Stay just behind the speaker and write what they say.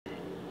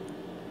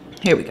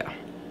Here we go.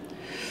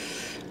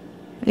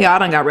 Yeah, I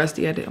done got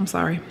rusty at it. I'm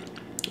sorry.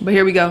 But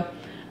here we go.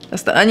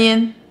 That's the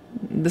onion.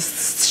 The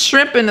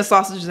shrimp and the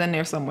sausage is in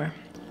there somewhere.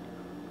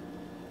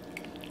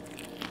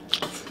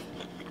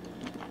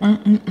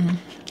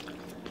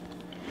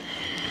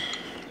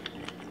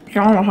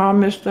 Y'all know how I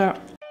missed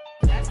that.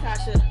 That's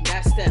Tasha,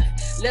 that's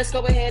Steph. Let's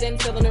go ahead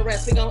and fill in the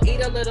rest. We gonna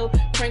eat a little,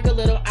 drink a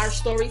little. Our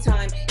story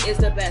time is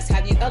the best.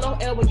 Have you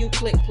LOL when you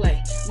click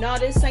play? No,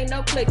 this ain't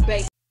no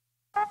clickbait.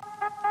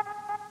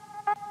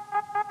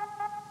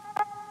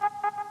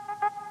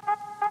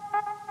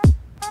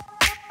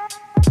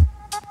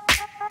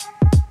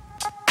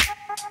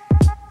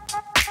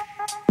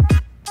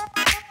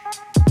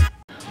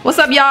 What's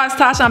up, y'all? It's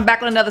Tasha. I'm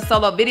back with another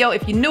solo video.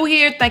 If you're new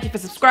here, thank you for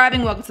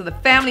subscribing. Welcome to the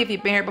family. If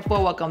you've been here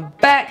before, welcome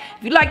back.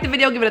 If you like the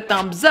video, give it a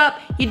thumbs up.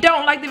 If you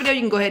don't like the video,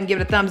 you can go ahead and give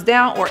it a thumbs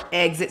down or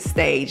exit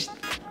stage.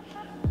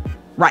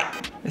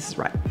 Right. This is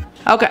right.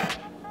 Okay.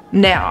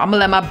 Now, I'm gonna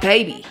let my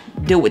baby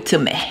do it to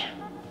me.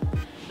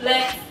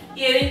 Let's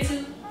get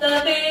into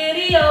the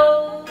video.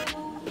 All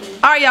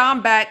right, y'all,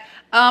 I'm back.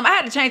 I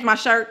had to change my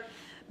shirt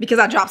because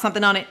I dropped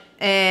something on it.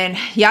 And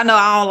y'all know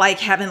I don't like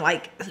having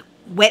like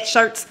wet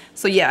shirts.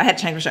 So yeah, I had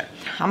to change my shirt.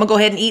 I'm gonna go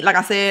ahead and eat like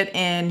I said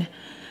and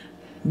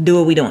do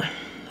what we doing.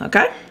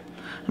 Okay?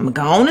 I'm gonna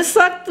go on and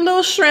suck the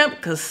little shrimp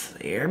because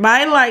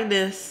everybody like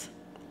this.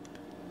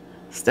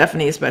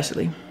 Stephanie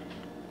especially.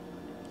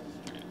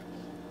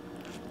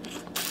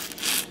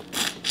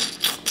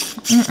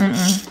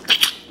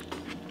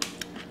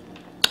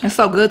 It's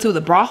so good too, the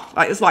broth.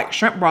 Like it's like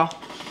shrimp broth.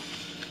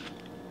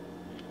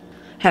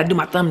 Had to do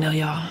my thumbnail,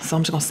 y'all. So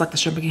I'm just gonna suck the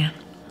shrimp again.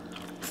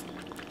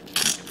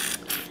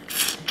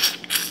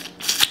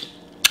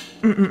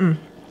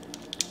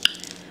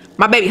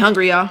 My baby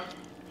hungry, y'all.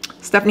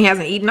 Stephanie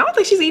hasn't eaten. I don't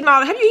think she's eaten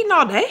all day. Have you eaten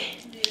all day?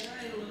 Yeah,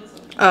 I ate a little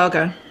something. Oh,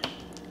 okay.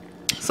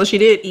 So she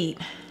did eat.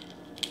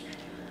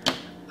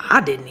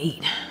 I didn't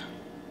eat.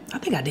 I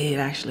think I did,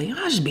 actually.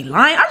 I just be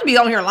lying. I just be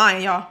on here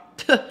lying, y'all.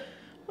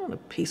 What a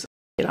piece of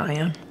shit I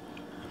am.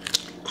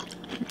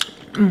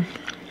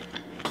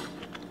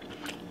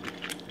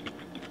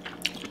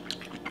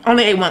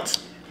 Only ate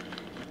once.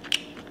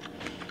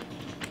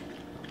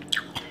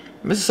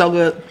 This is so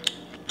good.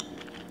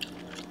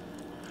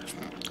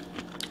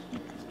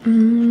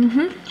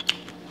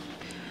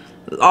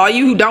 All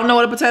you who don't know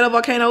what a potato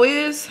volcano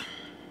is,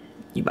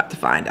 you about to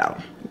find out.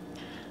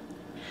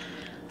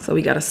 So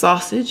we got a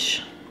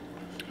sausage.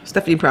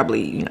 Stephanie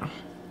probably, you know,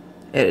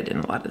 editing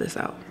a lot of this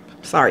out.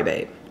 Sorry,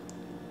 babe.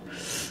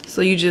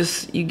 So you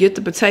get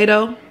the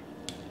potato,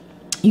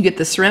 you get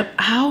the shrimp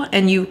out,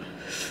 and you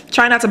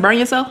try not to burn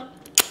yourself.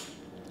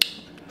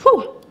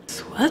 Whew.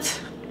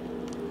 What?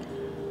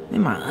 Are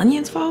my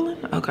onions falling?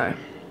 Okay.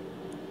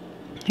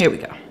 Here we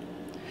go.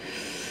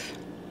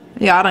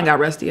 Yeah, I done got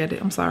rusty at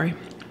it. I'm sorry.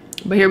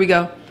 But here we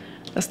go.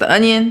 That's the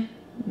onion.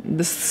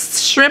 The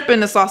shrimp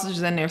and the sausage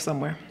is in there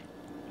somewhere.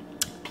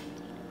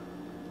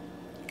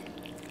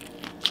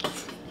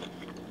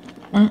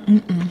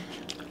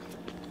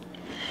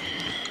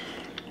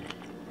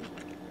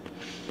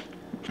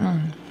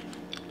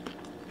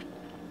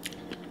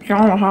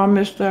 Y'all know how I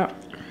missed that.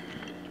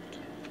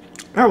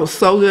 That was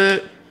so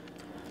good.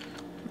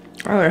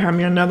 I gotta have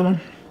me another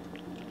one.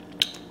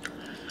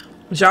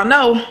 But y'all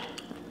know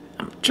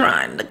I'm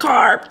trying the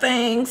carb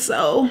thing,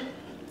 so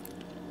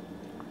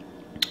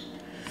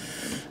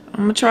I'm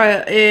gonna try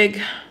an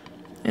egg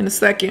in a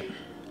second.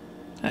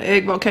 An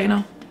egg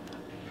volcano.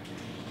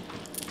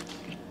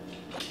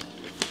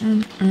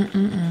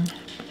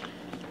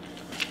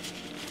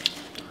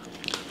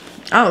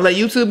 I don't let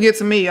YouTube get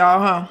to me, y'all,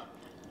 huh?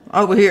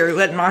 Over here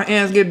letting my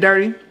hands get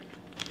dirty.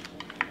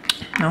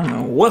 I don't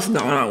know what's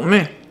going on with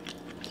me.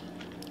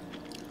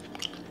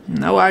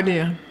 No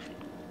idea.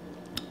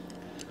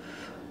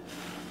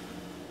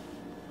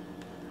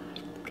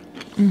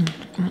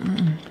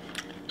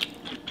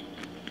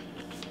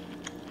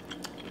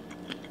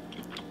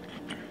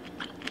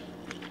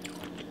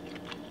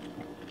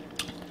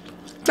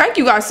 Thank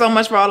you guys so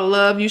much for all the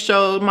love you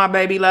showed my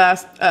baby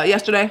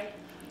yesterday.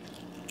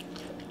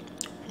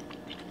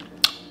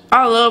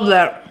 I love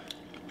that.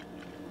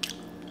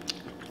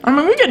 I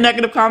mean, we get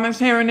negative comments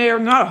here and there,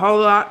 not a whole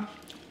lot.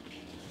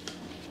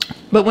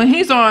 But when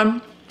he's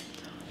on,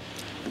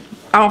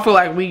 I don't feel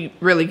like we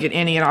really get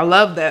any, and I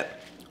love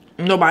that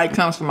nobody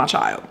comes for my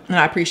child. And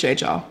I appreciate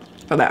y'all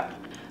for that.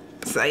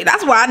 So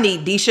that's why I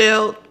need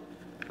de-shelled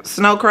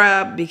snow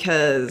crab,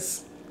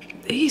 because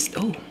he's,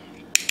 oh,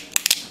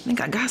 I think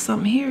I got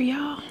something here,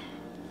 y'all.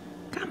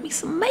 Got me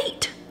some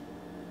meat.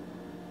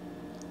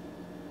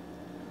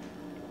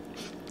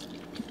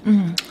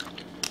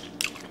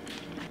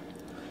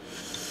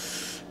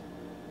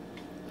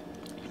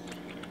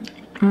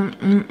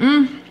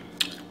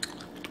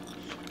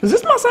 Is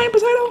this my same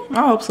potato?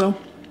 I hope so.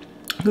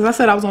 Because I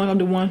said I was only gonna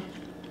do one.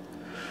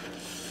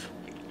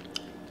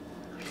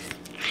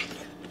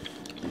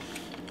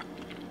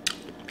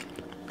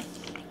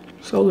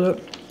 So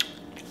good.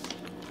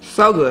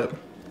 So good.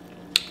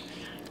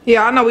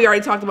 Yeah, I know we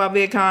already talked about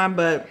VidCon,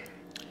 but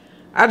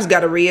I just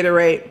gotta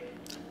reiterate.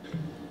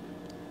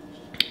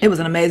 It was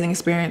an amazing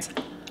experience.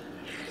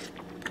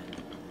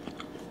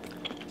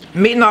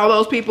 Meeting all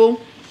those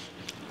people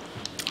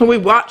who we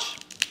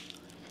watched,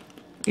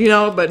 you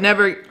know, but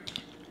never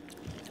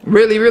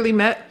really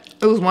met.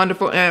 It was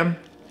wonderful. And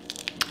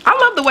I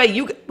love the way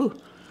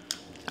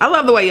I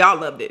love the way y'all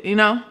loved it, you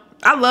know.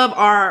 I love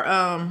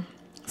our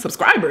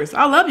subscribers.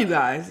 I love you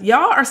guys.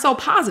 Y'all are so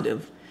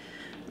positive.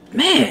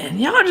 Man,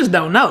 y'all just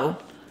don't know.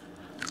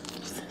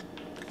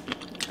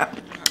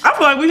 I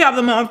feel like we have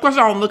them on. Of course,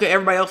 I don't look at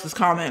everybody else's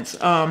comments,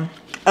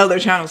 other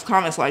channels'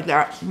 comments like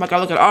that. Like I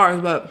look at ours,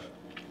 but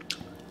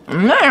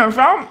man, if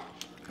I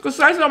could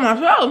say so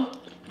myself,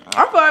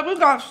 I feel like we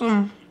got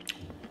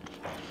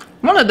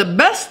one of the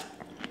best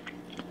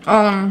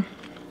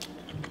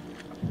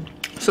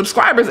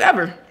subscribers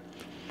ever.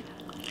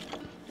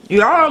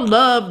 Y'all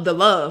love the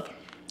love,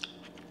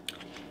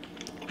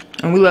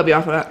 and we love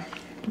y'all for that,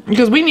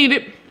 because we need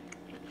it.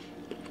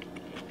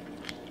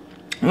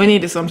 We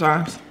need it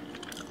sometimes.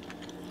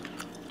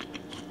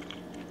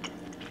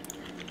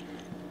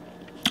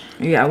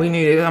 Yeah, we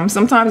need it.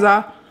 Sometimes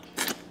I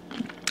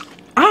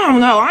don't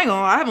know. I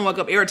haven't woke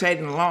up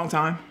irritated in a long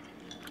time.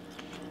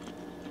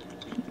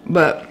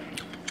 But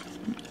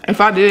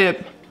if I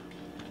did,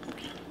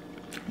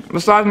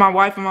 besides my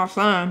wife and my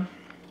son,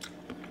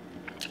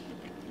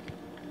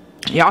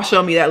 y'all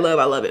show me that love.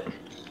 I love it.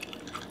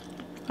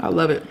 I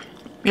love it.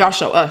 Y'all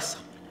show us.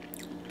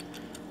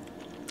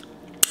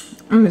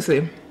 Let me see.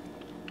 I'm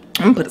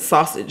gonna put a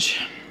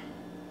sausage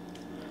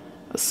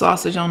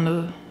on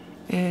the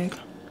egg.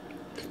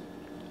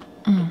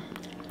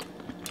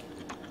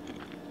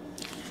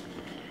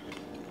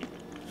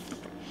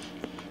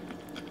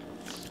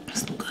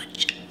 Some good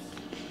shit.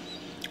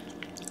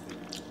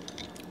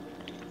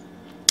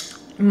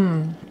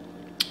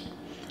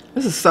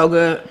 This is so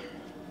good.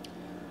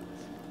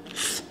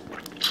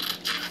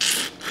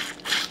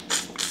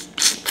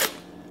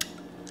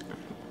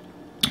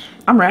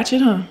 I'm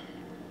ratchet, huh?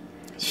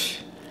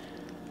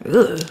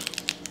 Ugh.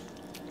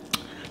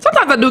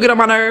 Sometimes I do get on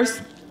my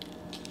nerves.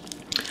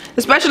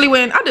 Especially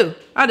when I do.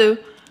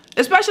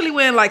 Especially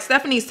when like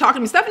Stephanie's talking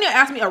to me. Stephanie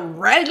asked me a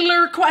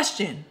regular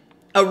question.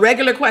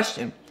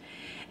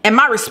 And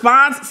my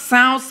response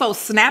sounds so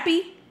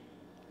snappy.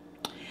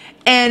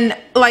 And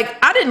like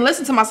I didn't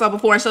listen to myself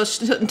before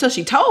until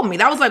she told me.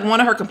 That was like one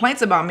of her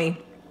complaints about me.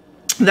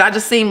 That I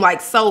just seemed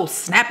like so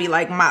snappy,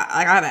 like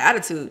I have an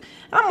attitude.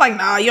 And I'm like,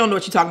 nah, you don't know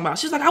what you're talking about.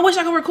 She's like, I wish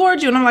I could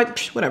record you. And I'm like,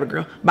 whatever,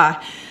 girl,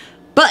 bye.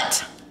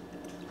 But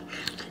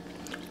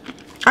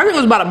I think it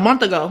was about a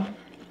month ago,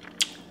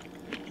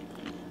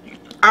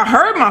 I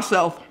heard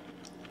myself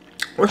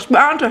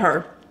respond to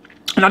her,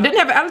 and I didn't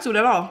have an attitude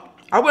at all.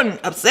 I wasn't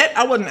upset.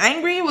 I wasn't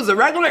angry. It was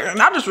irregular,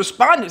 and I just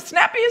responded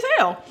snappy as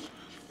hell.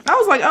 I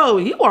was like, oh,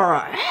 you are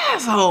an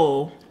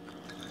asshole.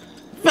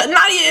 But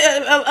not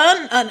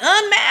an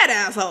unmad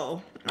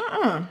asshole.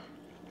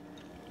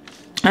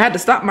 I had to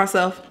stop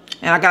myself,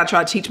 and I gotta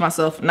try to teach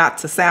myself not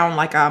to sound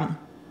like I'm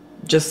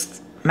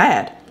just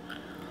mad.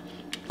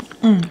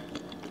 I'm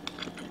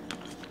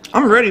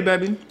ready,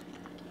 baby.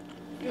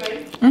 You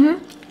ready? Mm-hmm.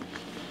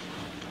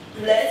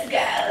 Let's go.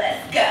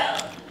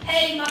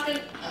 Hey, Maka.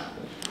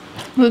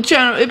 The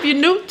channel, if you're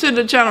new to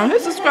the channel,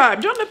 hit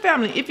subscribe, join the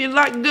family. If you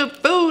like good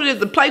food, it's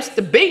the place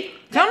to be.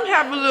 Come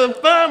have a little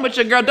fun with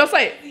your girl. Don't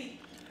say it.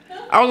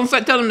 I was gonna say,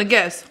 tell them to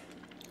guess.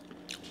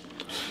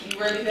 You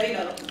ready? They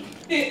know.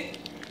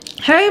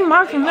 Hey,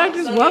 my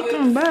connectors,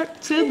 welcome back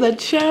to the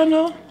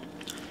channel.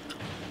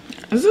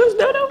 Is this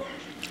dodo?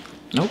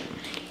 Nope.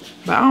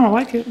 But I don't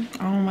like it.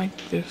 I don't like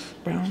this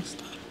brown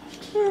stuff.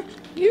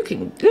 You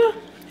can, yeah,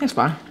 it's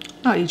fine.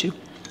 I'll eat you.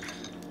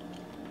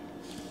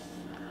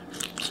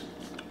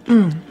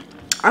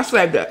 I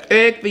saved the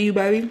egg for you,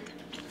 baby.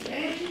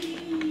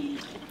 Hey.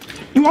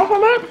 You want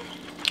some of it?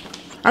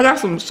 I got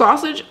some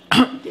sausage.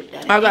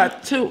 I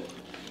got two.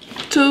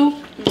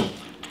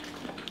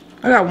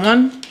 I got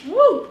one.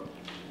 Woo.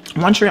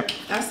 One shrimp.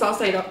 That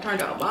saute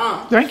turned out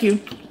bomb. Thank you.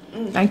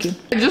 Thank you.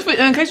 Just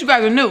in case you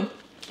guys are new,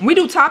 we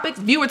do topics,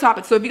 viewer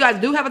topics. So if you guys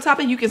do have a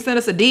topic, you can send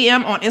us a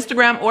DM on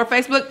Instagram or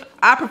Facebook.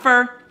 I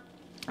prefer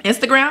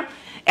Instagram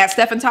at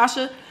Steph and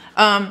Tasha.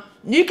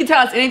 You can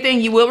tell us anything.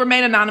 You will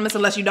remain anonymous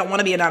unless you don't want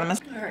to be anonymous.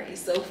 All right,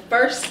 so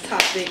first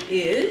topic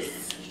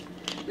is,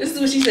 this is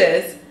what she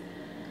says.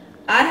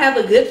 I have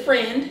a good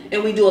friend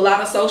and we do a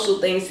lot of social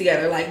things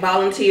together, like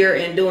volunteer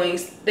and doing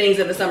things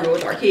in the summer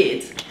with our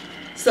kids.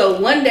 So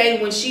one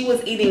day when she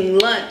was eating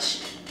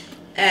lunch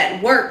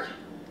at work,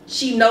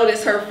 she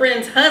noticed her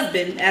friend's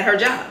husband at her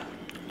job.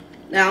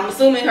 Now I'm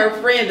assuming her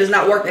friend does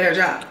not work at her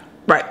job.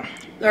 Right.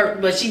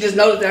 But she just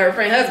noticed that her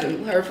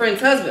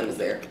friend's husband was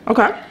there.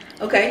 Okay.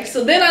 Okay,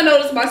 so then I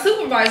noticed my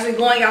supervisor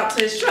going out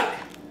to his truck.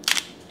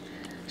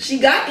 She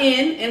got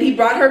in and he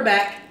brought her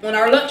back when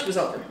our lunch was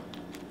over.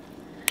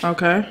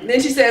 Okay. Then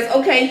she says,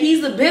 okay,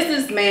 he's a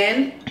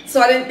businessman,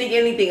 so I didn't think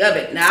anything of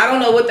it. Now I don't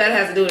know what that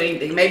has to do with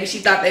anything. Maybe she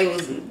thought they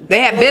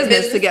had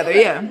business together,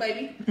 yeah.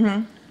 Maybe.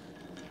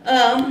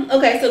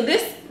 Okay, so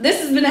this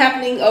has been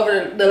happening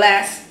over the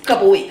last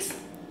couple weeks.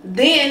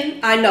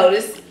 Then I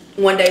noticed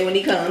one day when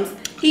he comes,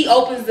 He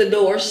opens the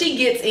door, she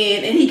gets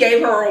in, and he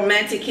gave her a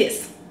romantic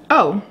kiss.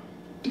 Oh.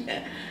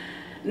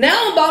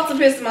 Now I'm about to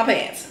piss my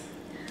pants.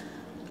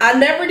 I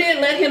never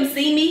did let him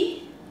see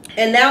me,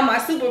 and now my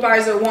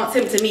supervisor wants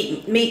him to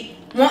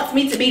wants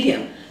me to meet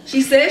him.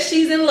 She says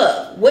she's in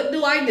love. What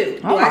do I do?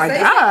 Do I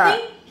say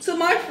something to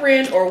my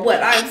friend or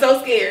what? I'm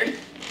so scared.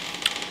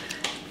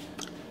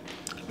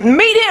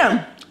 Meet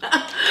him.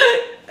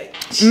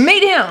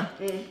 Meet him.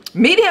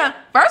 Meet him.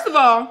 First of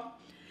all,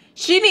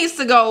 she needs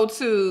to go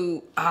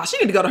to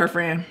her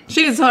friend.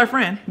 She needs to tell her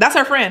friend. That's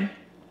her friend.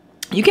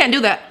 You can't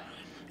do that.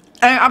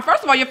 And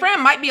first of all, your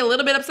friend might be a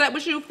little bit upset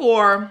with you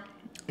for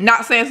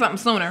not saying something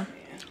sooner.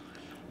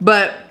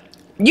 But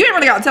you ain't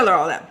really got to tell her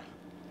all that.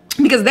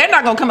 Because they're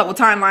not going to come up with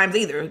timelines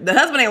either. The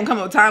husband ain't going to come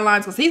up with timelines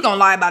because he's going to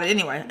lie about it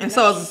anyway. And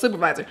so is the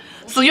supervisor.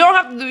 So you don't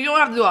have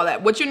to do all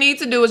that. What you need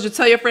to do is just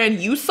tell your friend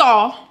you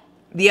saw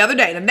the other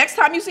day. The next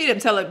time you see them,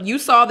 tell her you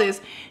saw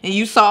this and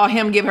you saw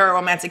him give her a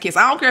romantic kiss.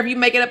 I don't care if you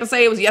make it up and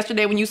say it was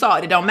yesterday when you saw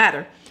it. It don't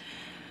matter.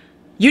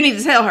 You need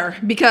to tell her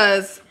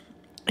because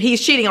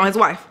he's cheating on his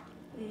wife.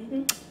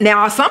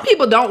 Now, some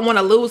people don't want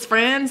to lose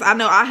friends. I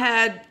know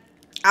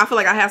I feel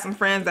like I had some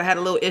friends that had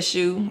a little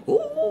issue.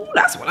 Ooh,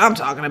 that's what I'm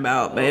talking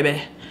about,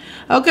 baby.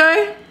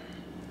 Okay.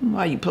 Why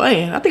are you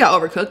playing? I think I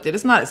overcooked it.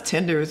 It's not as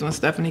tender as when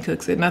Stephanie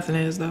cooks it. Nothing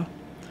is, though.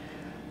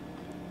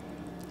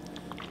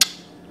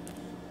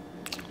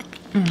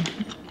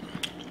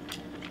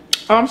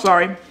 Oh, I'm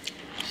sorry.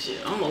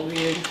 Shit, I'm over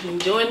here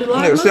enjoying the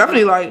life. Yeah,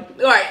 Stephanie like.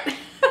 Right.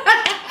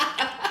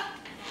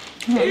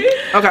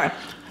 Okay.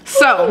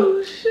 So.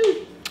 Oh,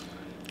 shoot.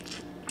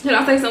 Can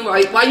I say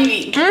something while you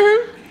eat?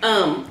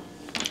 I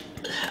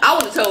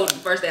would have told the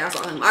first day I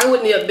saw him. I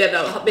wouldn't have been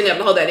able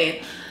to hold that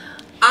in.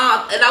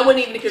 And I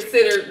wouldn't even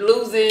consider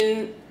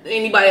losing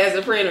anybody as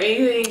a friend or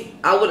anything.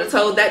 I would have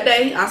told that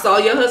day I saw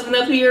your husband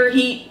up here.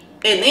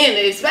 And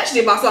then especially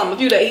if I saw him a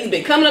few days, he's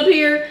been coming up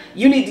here.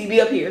 You need to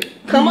be up here.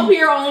 Come up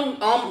here on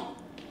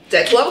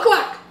at 12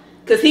 o'clock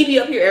because he be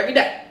up here every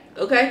day.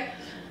 Okay.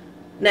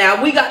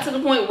 Now we got to the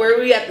point where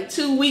we at the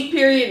 2-week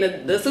period.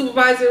 And the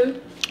supervisor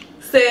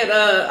said,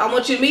 "I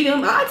want you to meet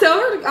him." I'll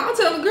tell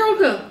the girl to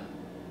come.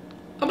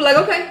 I'll be like,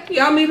 "Okay,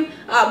 y'all meet him."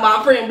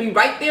 My friend will be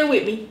right there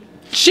with me.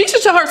 She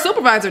should tell her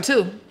supervisor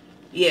too.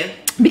 Yeah.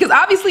 Because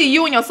obviously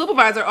you and your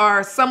supervisor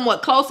are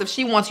somewhat close if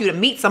she wants you to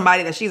meet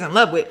somebody that she's in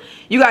love with.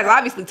 You guys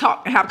obviously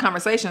talk and have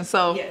conversations.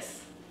 So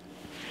yes.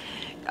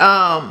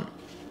 And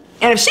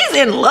if she's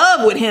in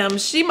love with him,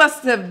 she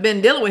must have been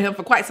dealing with him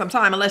for quite some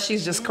time, unless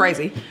she's just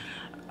crazy.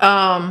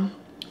 Or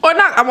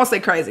not, I won't say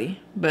crazy,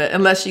 but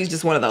unless she's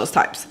just one of those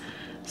types.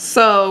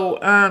 So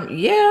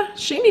yeah,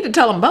 she need to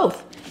tell them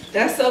both.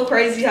 That's so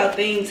crazy how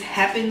things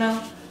happen though.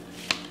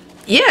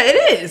 Yeah,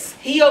 it is.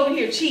 He over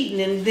here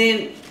cheating, and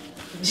then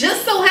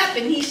just so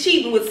happened he's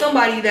cheating with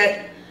somebody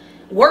that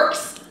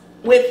works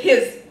with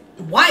his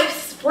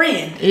wife's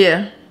friend.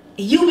 Yeah.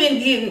 You've been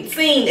getting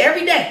seen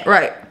every day.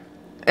 Right.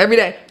 Every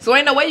day. So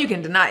ain't no way you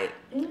can deny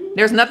it.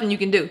 There's nothing you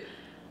can do.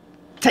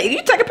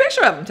 You take a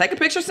picture of him. Take a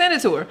picture, send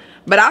it to her.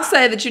 But I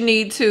say that you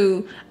need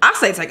to, I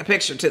say take a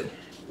picture too.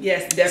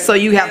 Yes, definitely. So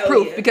you have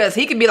proof. Because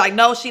he could be like,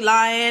 no, she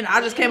lying.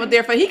 I just came up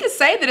there for, he could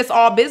say that it's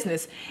all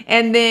business.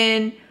 And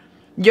then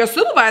your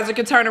supervisor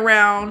could turn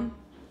around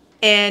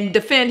and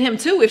defend him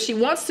too if she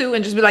wants to,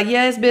 and just be like,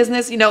 yeah, it's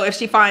business. You know, if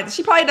she finds,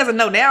 she probably doesn't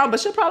know now, but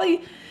she'll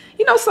probably,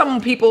 you know, some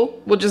people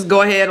will just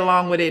go ahead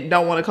along with it,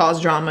 don't want to cause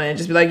drama, and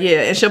just be like,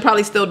 yeah, and she'll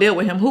probably still deal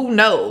with him. Who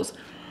knows?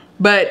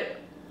 But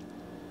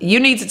you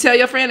need to tell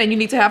your friend, and you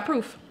need to have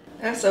proof.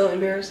 That's so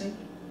embarrassing.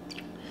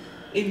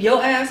 If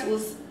your ass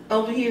was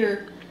over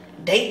here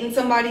dating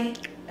somebody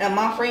at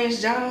my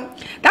friend's job.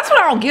 That's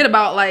what I don't get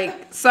about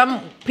like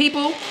some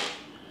people.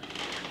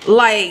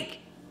 Like,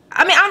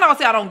 I mean, I'm not gonna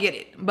say I don't get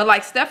it, but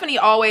like Stephanie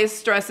always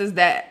stresses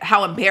that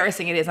how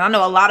embarrassing it is. And I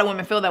know a lot of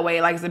women feel that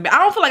way. Like, I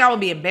don't feel like I would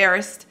be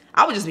embarrassed.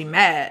 I would just be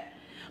mad.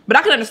 But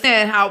I can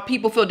understand how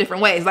people feel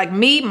different ways. Like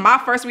me, my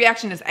first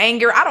reaction is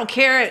anger. I don't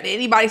care if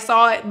anybody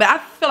saw it, but I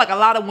feel like a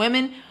lot of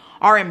women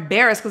are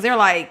embarrassed because they're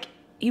like,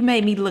 you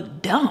made me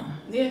look dumb.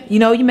 Yeah. You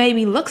know, you made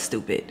me look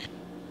stupid.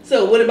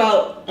 So what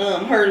about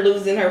her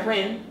losing her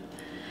friend?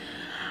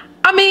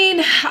 I mean,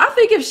 I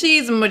think if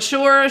she's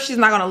mature, she's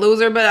not gonna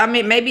lose her. But I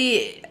mean,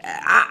 maybe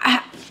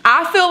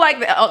I feel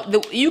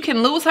like you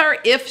can lose her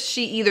if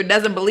she either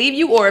doesn't believe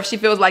you or if she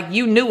feels like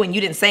you knew and you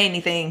didn't say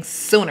anything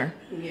sooner.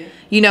 Yeah.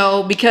 You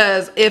know,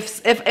 because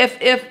if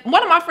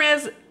one of my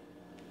friends,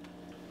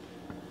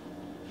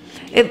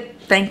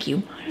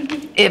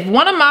 if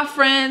one of my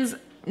friends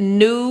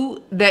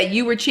knew that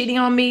you were cheating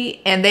on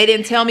me and they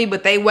didn't tell me,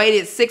 but they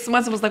waited 6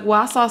 months and was like,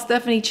 well, I saw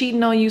Stephanie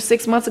cheating on you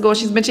 6 months ago.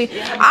 She's been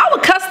cheating. I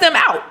would cuss them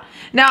out.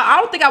 Now, I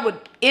don't think I would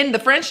end the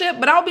friendship,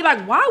 but I would be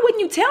like, why wouldn't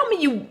you tell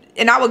me you,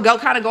 and I would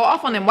kind of go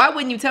off on them. Why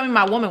wouldn't you tell me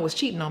my woman was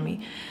cheating on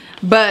me?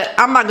 But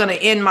I'm not going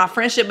to end my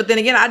friendship. But then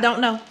again, I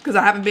don't know because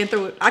I haven't been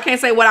through it. I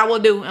can't say what I will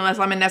do unless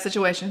I'm in that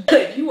situation.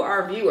 If you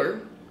are a viewer,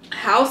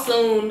 how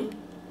soon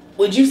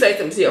would you say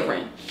something to your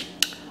friend?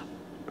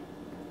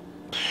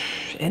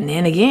 And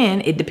then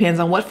again, it depends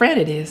on what friend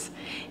it is.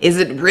 Is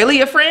it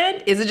really a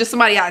friend? Is it just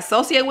somebody I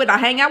associate with, I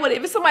hang out with?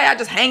 If it's somebody I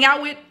just hang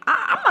out with,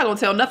 I'm not gonna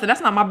tell nothing. That's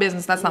not my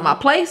business. That's not my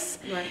place.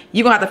 Right.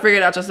 You're gonna have to figure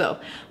it out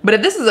yourself. But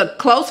if this is a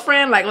close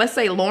friend, like let's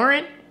say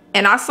Lauren,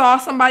 and I saw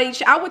somebody,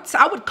 I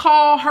would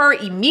call her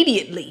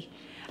immediately.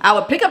 I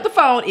would pick up the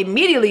phone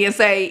immediately and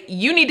say,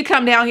 you need to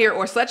come down here,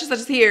 or such and such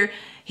is here.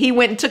 He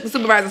went and took the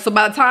supervisor. So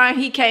by the time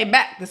he came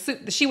back,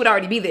 she would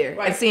already be there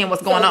and seeing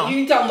what's going on.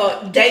 You talking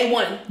about day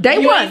one.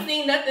 You ain't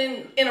seen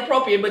nothing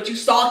inappropriate, but you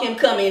saw him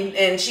coming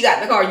and she got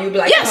in the car. You'd be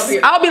like, yes. Come up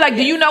here. I'll be like,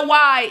 do you know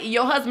why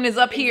your husband is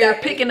up here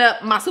picking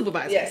up my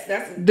supervisor? Yes.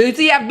 Does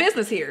he have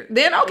business here?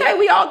 Then, okay,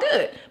 we all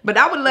good. But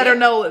I would let her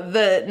know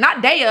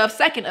not day of,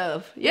 second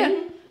of.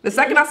 Yeah. The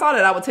second I saw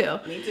that, I would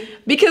tell. Me too.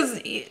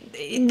 Because,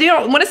 you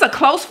know, when it's a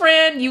close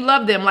friend, you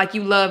love them like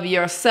you love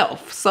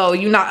yourself. So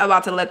you're not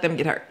about to let them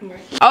get hurt. Right.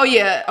 Oh,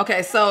 yeah.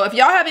 Okay, so if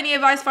y'all have any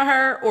advice for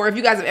her, or if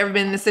you guys have ever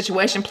been in this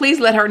situation, please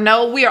let her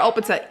know. We are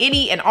open to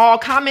any and all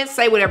comments.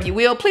 Say whatever you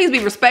will. Please be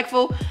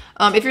respectful.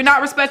 If you're not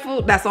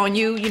respectful, that's on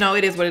you. You know,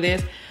 it is what it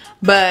is.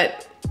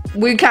 But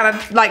we kind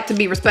of like to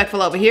be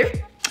respectful over here.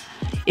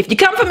 If you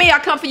come for me, I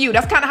come for you.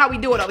 That's kind of how we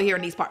do it over here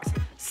in these parts.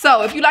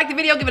 So if you like the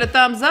video, give it a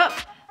thumbs up.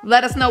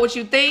 Let us know what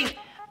you think.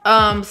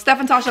 Steph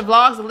and Tasha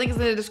vlogs, the link is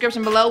in the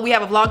description below. We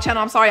have a vlog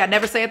channel. I'm sorry, I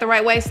never say it the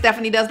right way.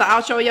 Stephanie does the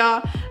outro,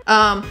 y'all.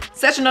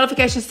 Set your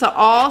notifications to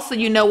all so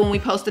you know when we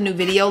post a new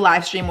video,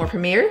 live stream, or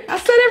premiere. I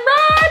said it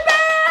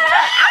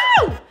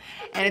right there. Ow!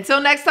 And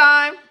until next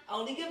time,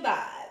 only good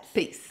vibes.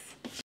 Peace.